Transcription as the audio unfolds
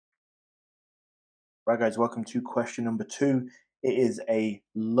Right, guys, welcome to question number 2. It is a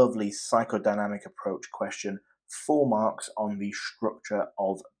lovely psychodynamic approach question, 4 marks on the structure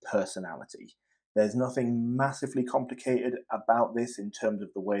of personality. There's nothing massively complicated about this in terms of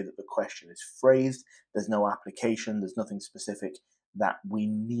the way that the question is phrased. There's no application, there's nothing specific that we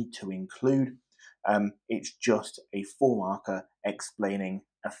need to include. It's just a 4 marker explaining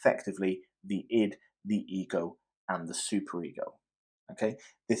effectively the id, the ego, and the superego. Okay,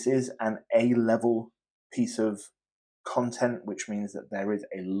 this is an A-level piece of content, which means that there is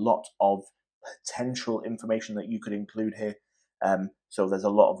a lot of potential information that you could include here. So there's a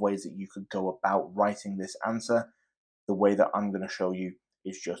lot of ways that you could go about writing this answer. The way that I'm going to show you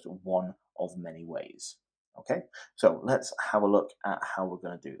is just one of many ways. Okay, so let's have a look at how we're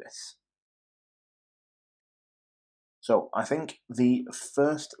going to do this. So I think the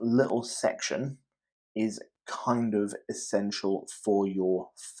first little section is kind of essential for your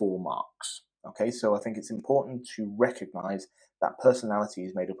 4 marks. Okay, so I think it's important to recognize that personality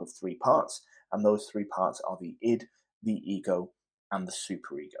is made up of 3 parts, and those 3 parts are the id, the ego, and the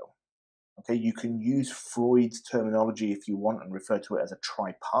superego. Okay, you can use Freud's terminology if you want and refer to it as a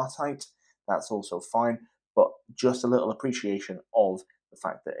tripartite. That's also fine, but just a little appreciation of the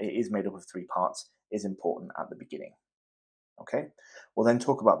fact that it is made up of 3 parts is important at the beginning. Okay, we'll then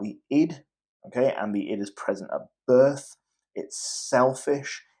talk about the id. Okay, and the id is present at birth. It's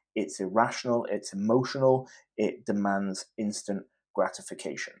selfish, it's irrational, it's emotional, it demands instant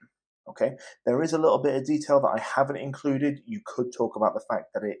gratification. Okay, there is a little bit of detail that I haven't included. You could talk about the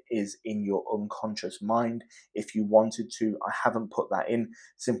fact that it is in your unconscious mind if you wanted to. I haven't put that in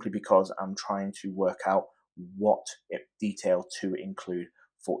simply because I'm trying to work out what detail to include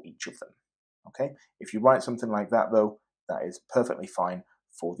for each of them. Okay, if you write something like that though, that is perfectly fine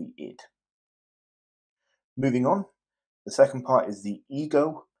for the id. Moving on, the second part is the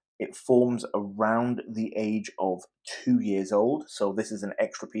ego. It forms around the age of 2 years old. So this is an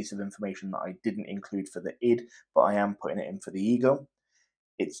extra piece of information that I didn't include for the id, but I am putting it in for the ego.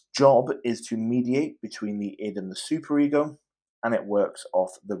 Its job is to mediate between the id and the superego, and it works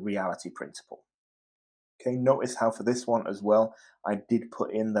off the reality principle. Okay, notice how for this one as well, I did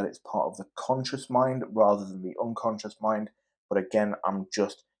put in that it's part of the conscious mind rather than the unconscious mind. But again, I'm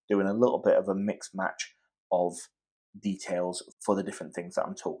just doing a little bit of a mix match of details for the different things that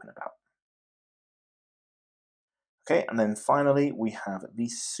I'm talking about. Okay, and then finally we have the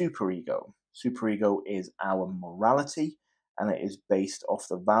superego. Superego is our morality, and it is based off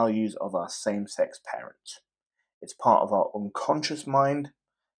the values of our same-sex parent. It's part of our unconscious mind,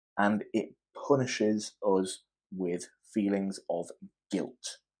 and it punishes us with feelings of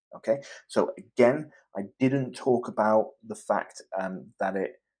guilt. Okay, so again, I didn't talk about the fact that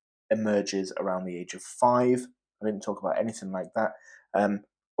it emerges around the age of 5. I didn't talk about anything like that.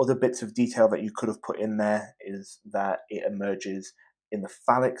 Other bits of detail that you could have put in there is that it emerges in the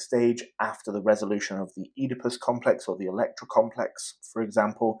phallic stage after the resolution of the Oedipus complex or the Electra complex, for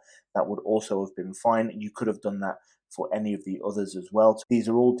example. That would also have been fine. You could have done that for any of the others as well. So these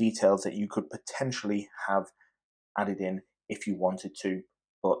are all details that you could potentially have added in if you wanted to,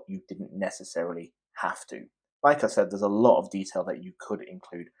 but you didn't necessarily have to. Like I said, there's a lot of detail that you could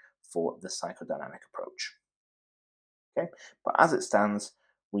include for the psychodynamic approach. Okay, but as it stands,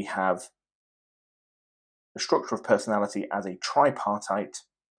 we have the structure of personality as a tripartite,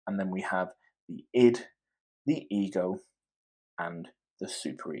 and then we have the id, the ego, and the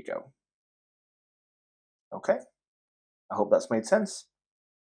superego. Okay, I hope that's made sense.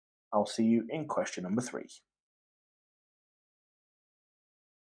 I'll see you in question number 3.